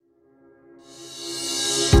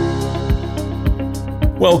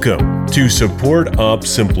Welcome to Support Ops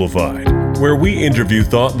Simplified, where we interview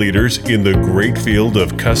thought leaders in the great field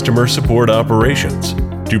of customer support operations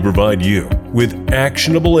to provide you with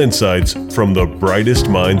actionable insights from the brightest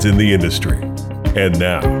minds in the industry. And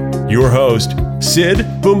now, your host, Sid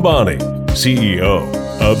Bumbani, CEO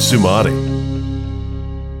of Sumati.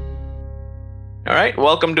 All right,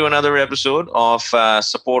 welcome to another episode of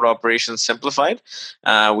Support Operations Simplified.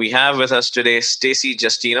 We have with us today Stacy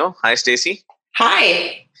Justino. Hi, Stacy.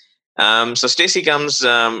 Hi. So Stacy comes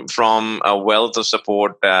from a wealth of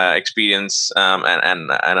support experience and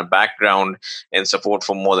a background in support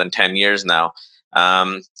for more than 10 years now.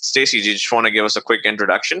 Stacy, do you just want to give us a quick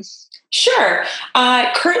introduction? Sure.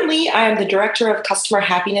 Currently, I'm the Director of Customer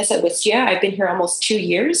Happiness at Wistia. I've been here almost 2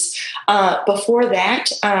 years. Before that,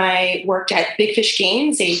 I worked at Big Fish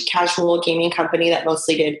Games, a casual gaming company that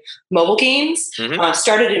mostly did mobile games.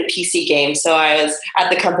 Started in PC games, so I was at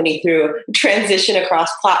the company through transition across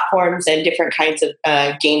platforms and different kinds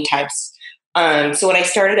of game types. So when I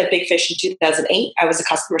started at Big Fish in 2008, I was a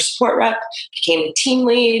customer support rep, became a team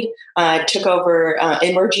lead, took over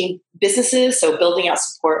emerging businesses, so building out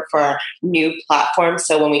support for our new platforms.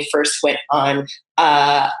 So when we first went on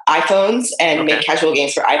iPhones and made casual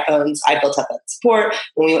games for iPhones, I built up that support.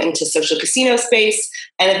 When we went into social casino space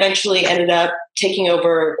and eventually ended up taking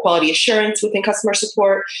over quality assurance within customer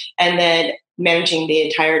support and then managing the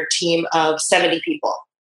entire team of 70 people.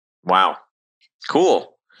 Wow.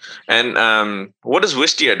 Cool. And what does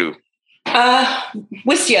Wistia do?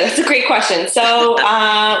 Wistia, that's a great question. So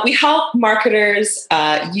we help marketers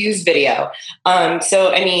use video.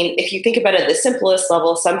 If you think about it at the simplest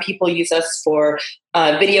level, some people use us for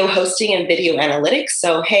video hosting and video analytics.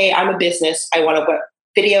 So, hey, I'm a business. I want a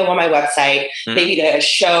video on my website, maybe to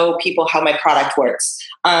show people how my product works.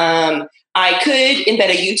 I could embed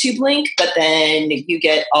a YouTube link, but then you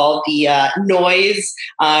get all the noise,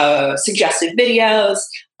 suggested videos,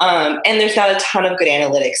 and there's not a ton of good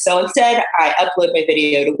analytics. So instead, I upload my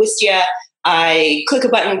video to Wistia. I click a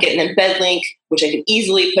button, get an embed link, which I can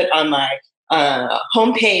easily put on my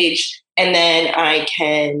homepage, and then I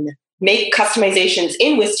can make customizations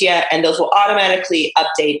in Wistia, and those will automatically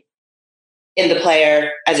update in the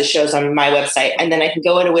player as it shows on my website. And then I can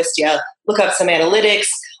go into Wistia, look up some analytics,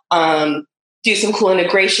 do some cool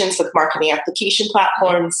integrations with marketing application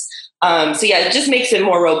platforms. It just makes it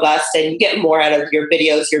more robust and you get more out of your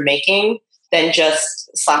videos you're making than just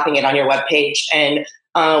slapping it on your webpage. And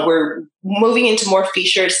we're moving into more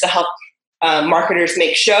features to help marketers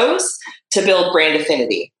make shows to build brand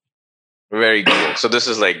affinity. Very cool. So this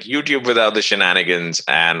is like YouTube without the shenanigans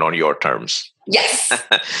and on your terms. Yes.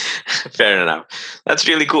 Fair enough. That's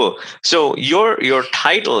really cool. So your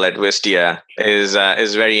title at Wistia is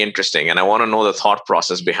very interesting, and I want to know the thought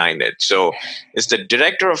process behind it. So it's the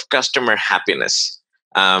Director of Customer Happiness.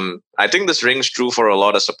 I think this rings true for a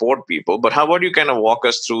lot of support people, but how about you kind of walk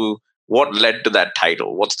us through what led to that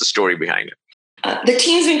title? What's the story behind it? The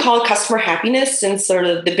team's been called Customer Happiness since sort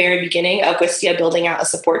of the very beginning of Wistia building out a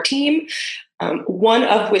support team. One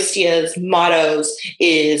of Wistia's mottos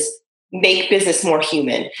is make business more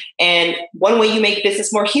human. And one way you make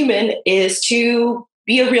business more human is to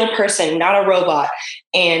be a real person, not a robot.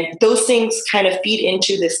 And those things kind of feed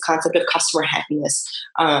into this concept of customer happiness.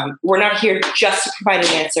 We're not here just to provide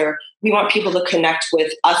an answer. We want people to connect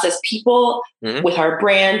with us as people, with our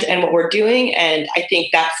brand and what we're doing. And I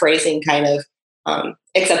think that phrasing kind of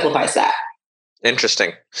exemplifies that.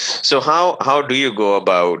 Interesting. So how do you go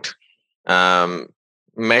about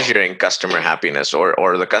measuring customer happiness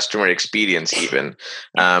or the customer experience even,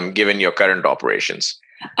 given your current operations?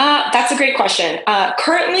 That's a great question.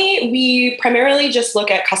 Currently, we primarily just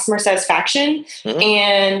look at customer satisfaction,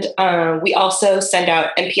 and we also send out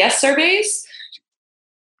NPS surveys.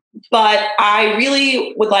 But I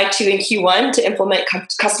really would like to, in Q1, to implement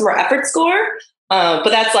customer effort score, but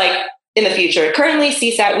that's like in the future. Currently,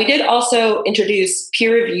 CSAT, we did also introduce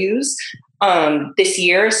peer reviews this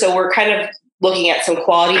year, so we're kind of looking at some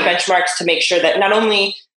quality benchmarks to make sure that not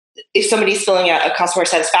only if somebody's filling out a customer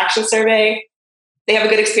satisfaction survey, they have a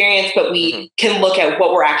good experience, but we can look at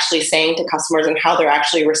what we're actually saying to customers and how they're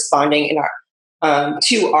actually responding in our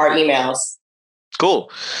to our emails.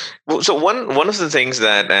 Cool. So one of the things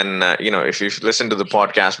that, and if you've listened to the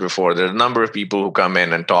podcast before, there's a number of people who come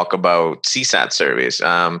in and talk about CSAT surveys.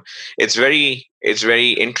 It's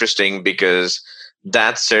very interesting because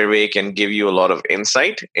that survey can give you a lot of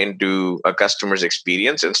insight into a customer's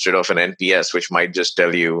experience instead of an NPS, which might just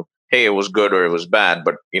tell you, hey, it was good or it was bad,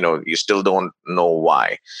 but you still don't know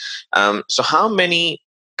why. So how many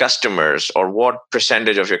customers or what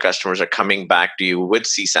percentage of your customers are coming back to you with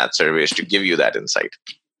CSAT surveys to give you that insight?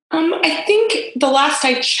 I think the last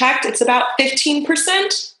I checked, it's about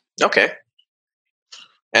 15%. Okay.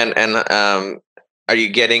 And are you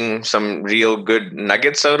getting some real good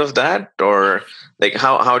nuggets out of that, or like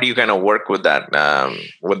how do you kind of work with that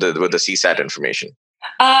with the CSAT information?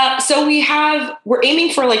 So we're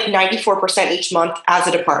aiming for like 94% each month as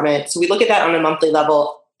a department. So we look at that on a monthly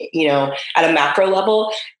level, at a macro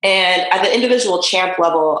level. And at the individual champ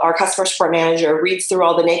level, our customer support manager reads through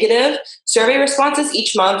all the negative survey responses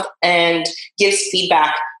each month and gives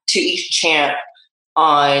feedback to each champ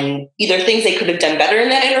on either things they could have done better in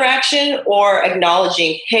that interaction or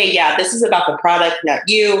acknowledging, hey, yeah, this is about the product, not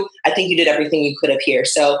you. I think you did everything you could have here.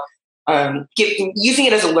 So using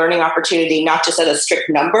it as a learning opportunity, not just as a strict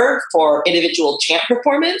number for individual champ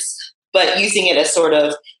performance, but using it as sort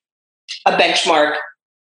of a benchmark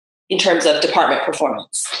in terms of department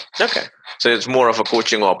performance. Okay. So it's more of a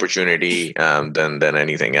coaching opportunity than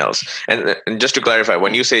anything else. And just to clarify,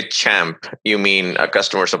 when you say champ, you mean a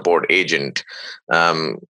customer support agent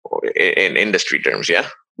in industry terms, yeah?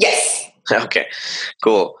 Yes. Okay,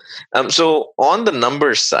 cool. So on the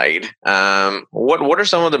numbers side, what are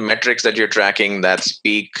some of the metrics that you're tracking that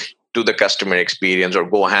speak to the customer experience or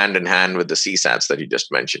go hand in hand with the CSATs that you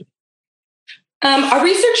just mentioned? Our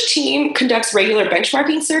research team conducts regular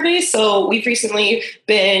benchmarking surveys. So we've recently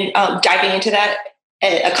been diving into that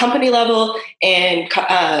at a company level and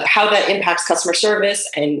how that impacts customer service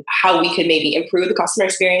and how we could maybe improve the customer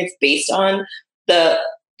experience based on the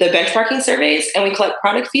benchmarking surveys. And we collect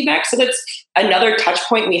product feedback. So that's another touch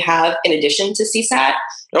point we have in addition to CSAT.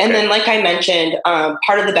 Okay. And then, like I mentioned,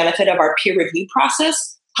 part of the benefit of our peer review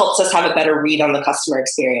process helps us have a better read on the customer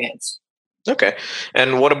experience. Okay.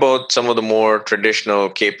 And what about some of the more traditional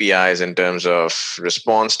KPIs in terms of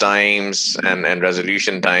response times and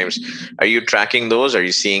resolution times? Are you tracking those? Are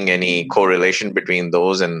you seeing any correlation between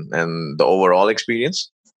those and the overall experience?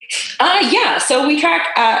 Yeah. So we track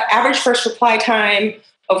average first reply time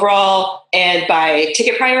overall and by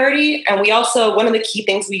ticket priority. And we also, one of the key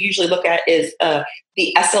things we usually look at is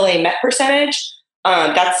the SLA met percentage.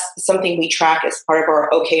 That's something we track as part of our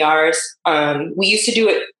OKRs. We used to do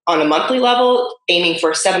it on a monthly level, aiming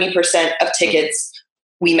for 70% of tickets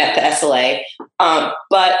we met the SLA.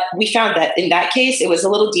 But we found that in that case, it was a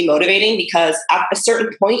little demotivating because at a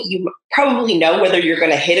certain point, you probably know whether you're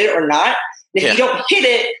going to hit it or not. And if you don't hit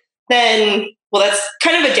it, then, well, that's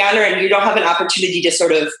kind of a downer and you don't have an opportunity to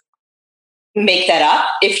sort of make that up.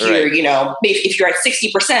 If you're, if you're at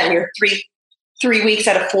 60% and you're three weeks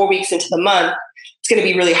out of 4 weeks into the month, it's going to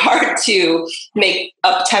be really hard to make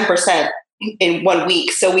up 10% in 1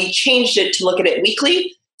 week. So we changed it to look at it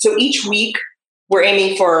weekly. So each week we're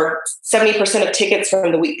aiming for 70% of tickets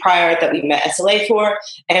from the week prior that we met SLA for.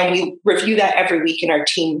 And we review that every week in our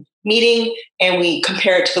team meeting. And we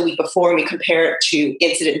compare it to the week before and we compare it to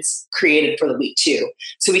incidents created for the week too.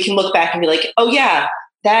 So we can look back and be like, oh yeah,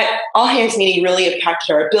 that all hands meeting really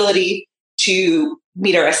impacted our ability to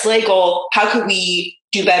meet our SLA goal. How could we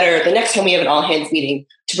do better the next time we have an all hands meeting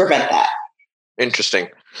to prevent that? Interesting.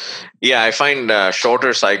 Yeah, I find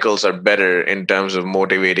shorter cycles are better in terms of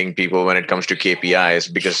motivating people when it comes to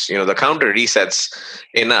KPIs because, the counter resets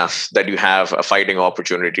enough that you have a fighting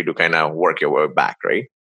opportunity to kind of work your way back, right?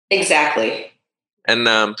 Exactly. And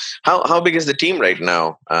how big is the team right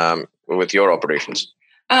now with your operations?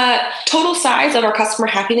 Total size of our customer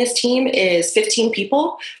happiness team is 15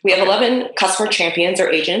 people. We have 11 customer champions or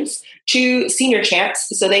agents, 2 senior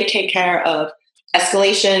champs. So they take care of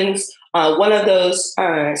escalations. One of those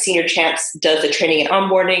senior champs does the training and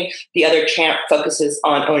onboarding. The other champ focuses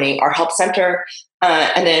on owning our help center.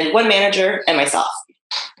 And then 1 manager and myself.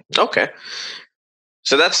 Okay.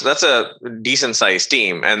 So that's a decent sized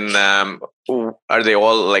team. And are they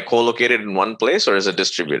all like co-located in one place or is it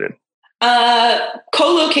distributed?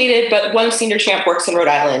 Co-located, but 1 senior champ works in Rhode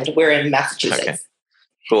Island. We're in Massachusetts. Okay.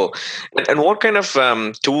 Cool. And what kind of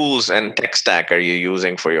tools and tech stack are you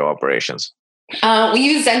using for your operations? We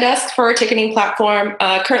use Zendesk for our ticketing platform.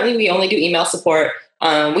 Currently, we only do email support.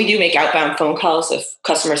 We do make outbound phone calls if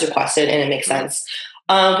customers request it and it makes sense.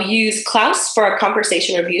 We use Klaus for our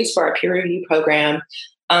conversation reviews for our peer review program.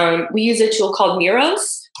 We use a tool called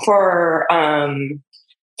Miros for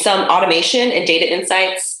some automation and data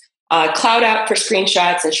insights. Cloud App for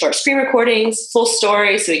screenshots and short screen recordings, full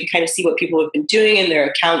story, so you can kind of see what people have been doing in their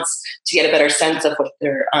accounts to get a better sense of what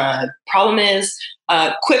their problem is.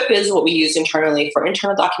 Quip is what we use internally for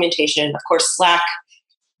internal documentation. Of course, Slack.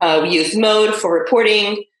 We use Mode for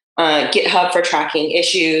reporting, GitHub for tracking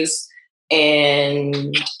issues,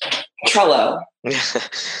 and Trello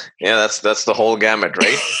Yeah, that's the whole gamut,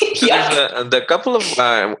 right? So Yeah. there's the couple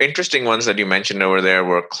of interesting ones that you mentioned over there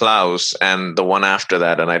were Klaus and the one after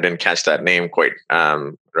that, and I didn't catch that name quite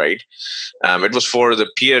right. It was for the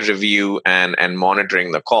peer review and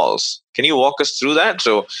monitoring the calls. Can you walk us through that?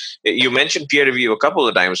 So you mentioned peer review a couple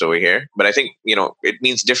of times over here, but I think it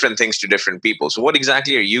means different things to different people. So what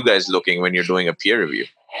exactly are you guys looking when you're doing a peer review?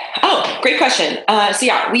 Oh, great question. So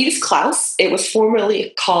yeah, we use Klaus. It was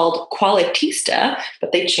formerly called Qualitista,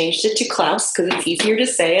 but they changed it to Klaus because it's easier to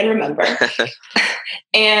say and remember.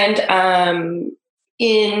 And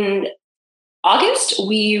in August,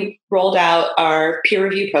 we rolled out our peer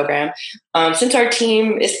review program. Since our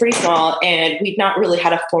team is pretty small and we've not really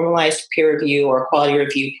had a formalized peer review or quality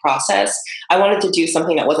review process, I wanted to do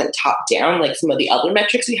something that wasn't top down, like some of the other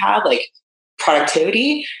metrics we have, like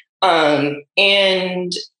productivity.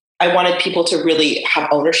 And I wanted people to really have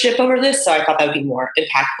ownership over this. So I thought that would be more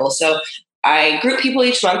impactful. So I group people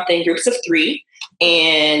each month in groups of 3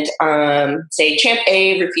 and say Champ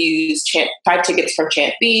A reviews 5 tickets from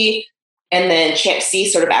Champ B. And then Champ C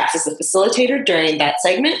sort of acts as the facilitator during that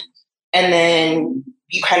segment. And then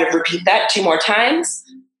you kind of repeat that 2 more times.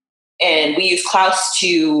 And we use Klaus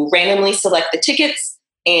to randomly select the tickets.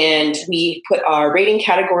 And we put our rating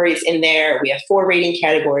categories in there. We have 4 rating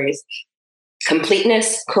categories: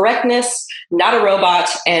 completeness, correctness, not a robot,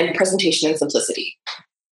 and presentation and simplicity.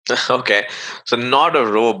 Okay. So not a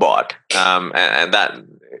robot. And that,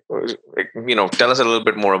 tell us a little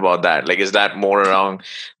bit more about that. Like, is that more around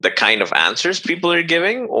the kind of answers people are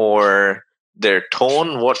giving or their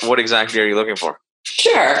tone? What exactly are you looking for?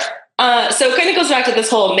 Sure. So it kind of goes back to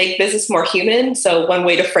this whole make business more human. So one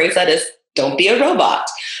way to phrase that is don't be a robot.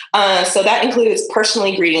 So that includes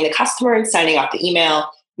personally greeting the customer and signing off the email,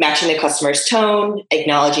 matching the customer's tone,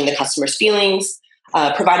 acknowledging the customer's feelings,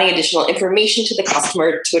 providing additional information to the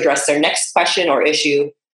customer to address their next question or issue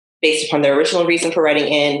based upon their original reason for writing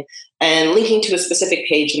in, and linking to a specific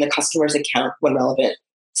page in the customer's account when relevant.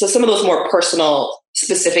 So some of those more personal,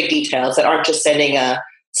 specific details that aren't just sending a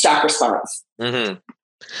stock response. Mm-hmm.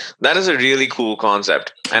 That is a really cool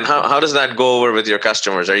concept. And how does that go over with your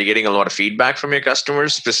customers? Are you getting a lot of feedback from your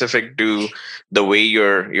customers specific to the way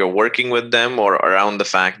you're working with them, or around the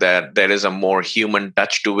fact that there is a more human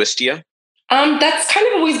touch to Wistia? That's kind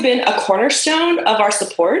of always been a cornerstone of our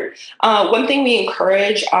support. One thing we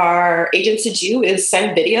encourage our agents to do is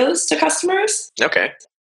send videos to customers. Okay.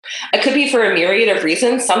 It could be for a myriad of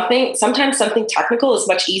reasons. Sometimes something technical is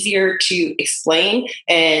much easier to explain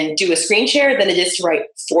and do a screen share than it is to write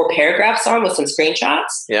 4 paragraphs on with some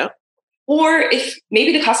screenshots. Yeah. Or if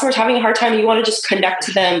maybe the customer's having a hard time and you want to just connect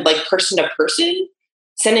to them like person to person,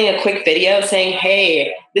 sending a quick video saying,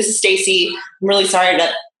 "Hey, this is Stacy. I'm really sorry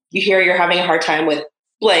that you hear you're having a hard time with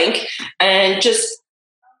blank," and just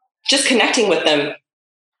connecting with them.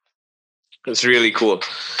 It's really cool.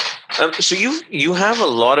 So you have a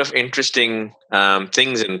lot of interesting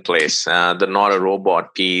things in place. The not a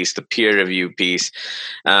robot piece, the peer review piece,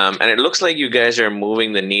 and it looks like you guys are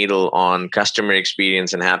moving the needle on customer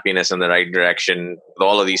experience and happiness in the right direction with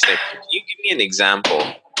all of these things. Can you give me an example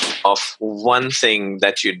of one thing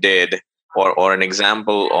that you did, or an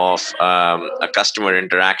example of a customer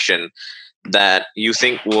interaction that you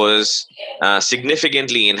think was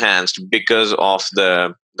significantly enhanced because of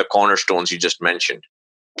the cornerstones you just mentioned?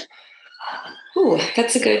 Ooh,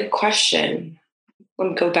 that's a good question.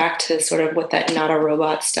 We'll go back to sort of what that not a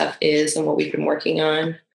robot stuff is and what we've been working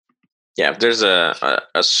on. Yeah, if there's a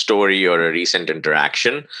story or a recent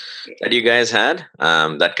interaction that you guys had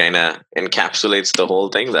that kind of encapsulates the whole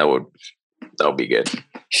thing, that would be good.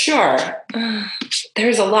 Sure.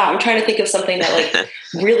 There's a lot. I'm trying to think of something that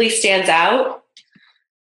like really stands out.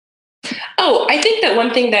 Oh, I think that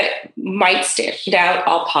one thing that might stand out,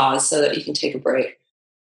 I'll pause so that you can take a break.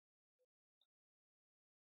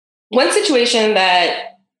 One situation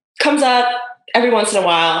that comes up every once in a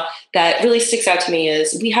while that really sticks out to me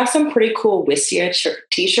is we have some pretty cool Wistia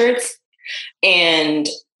t-shirts, and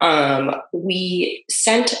we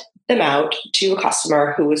sent them out to a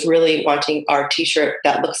customer who was really wanting our t-shirt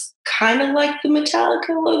that looks kind of like the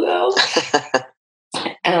Metallica logo.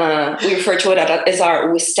 We refer to it as our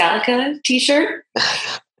Wistallica t-shirt.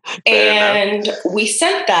 And we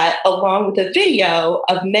sent that along with a video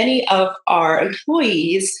of many of our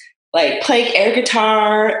employees like playing air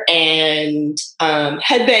guitar and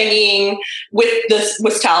headbanging with this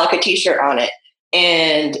Wistallica t-shirt on it.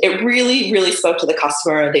 And it really, really spoke to the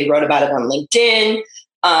customer. They wrote about it on LinkedIn.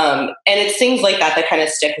 And it's things like that kind of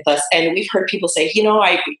stick with us. And we've heard people say,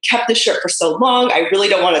 I kept this shirt for so long. I really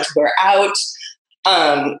don't want it to wear out.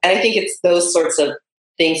 And I think it's those sorts of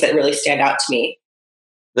things that really stand out to me.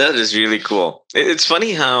 That is really cool. It's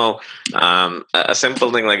funny how a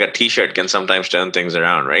simple thing like a T-shirt can sometimes turn things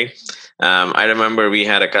around, right? I remember we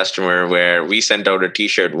had a customer where we sent out a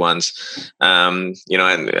T-shirt once, and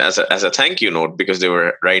as a thank you note because they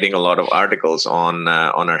were writing a lot of articles on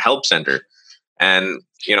our help center, and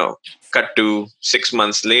cut to 6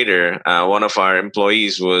 months later, one of our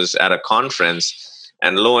employees was at a conference,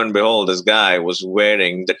 and lo and behold, this guy was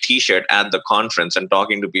wearing the T-shirt at the conference and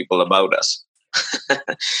talking to people about us.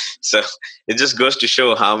 So it just goes to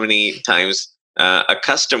show how many times a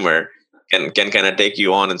customer can kind of take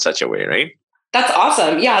you on in such a way, right? That's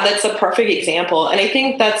awesome. Yeah, that's a perfect example. And I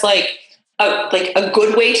think that's like a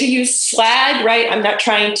good way to use swag, right? I'm not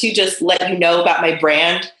trying to just let you know about my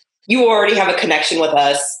brand. You already have a connection with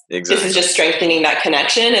us. Exactly. This is just strengthening that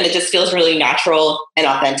connection, and it just feels really natural and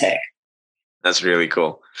authentic. That's really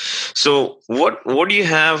cool. So what do you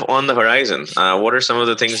have on the horizon? What are some of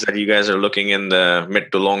the things that you guys are looking in the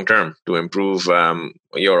mid to long term to improve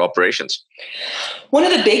your operations? One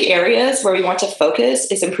of the big areas where we want to focus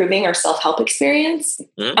is improving our self-help experience.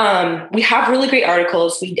 Mm-hmm. We have really great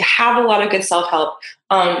articles. We have a lot of good self-help.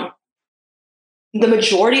 The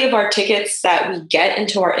majority of our tickets that we get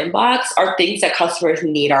into our inbox are things that customers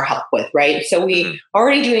need our help with, right? So we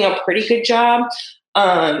already doing a pretty good job.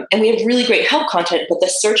 And we have really great help content, but the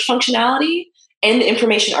search functionality and the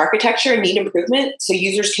information architecture need improvement so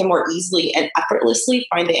users can more easily and effortlessly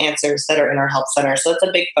find the answers that are in our help center. So it's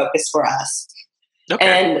a big focus for us. Okay.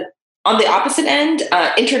 And on the opposite end,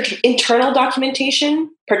 internal documentation,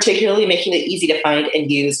 particularly making it easy to find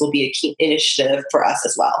and use, will be a key initiative for us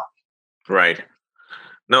as well. Right.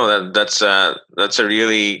 No, that's a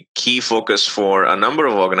really key focus for a number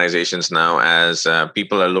of organizations now, as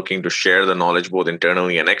people are looking to share the knowledge both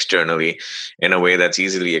internally and externally in a way that's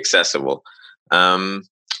easily accessible.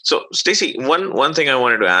 So, Stacey, one thing I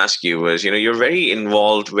wanted to ask you was, you're very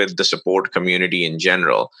involved with the support community in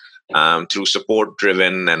general through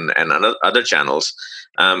support-driven and other channels,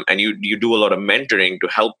 and you do a lot of mentoring to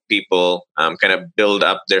help people kind of build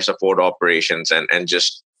up their support operations and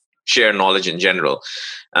just share knowledge in general.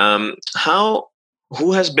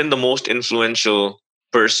 Who has been the most influential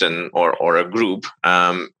person or a group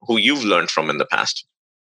who you've learned from in the past?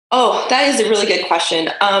 Oh, that is a really good question.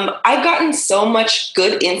 I've gotten so much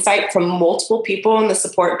good insight from multiple people in the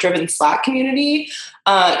support-driven Slack community.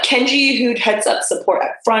 Kenji, who heads up support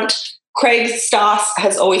at Front, Craig Stoss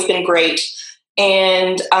has always been great.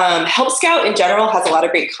 And Help Scout in general has a lot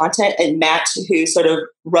of great content, and Matt, who sort of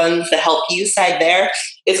runs the Help You side there,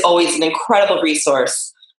 is always an incredible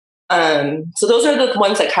resource. So those are the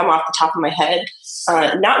ones that come off the top of my head.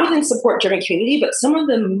 Not within support-driven community, but some of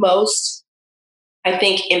the most, I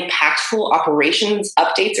think, impactful operations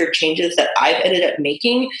updates or changes that I've ended up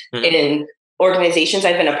making in organizations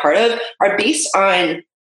I've been a part of are based on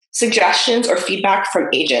suggestions or feedback from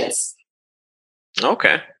agents.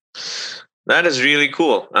 Okay. That is really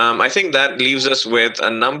cool. I think that leaves us with a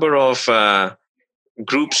number of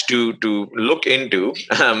groups to look into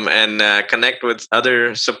and connect with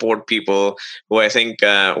other support people who I think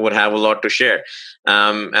would have a lot to share.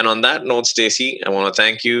 And on that note, Stacey, I want to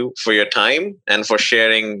thank you for your time and for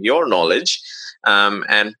sharing your knowledge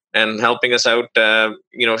and helping us out,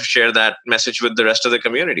 share that message with the rest of the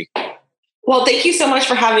community. Well, thank you so much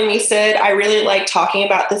for having me, Sid. I really like talking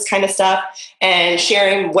about this kind of stuff and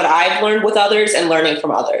sharing what I've learned with others and learning from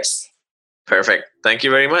others. Perfect. Thank you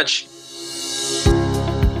very much.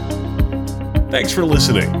 Thanks for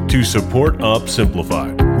listening to Support Ops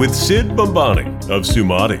Simplified with Sid Bambani of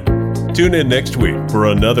Sumati. Tune in next week for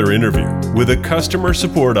another interview with a customer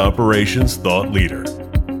support operations thought leader.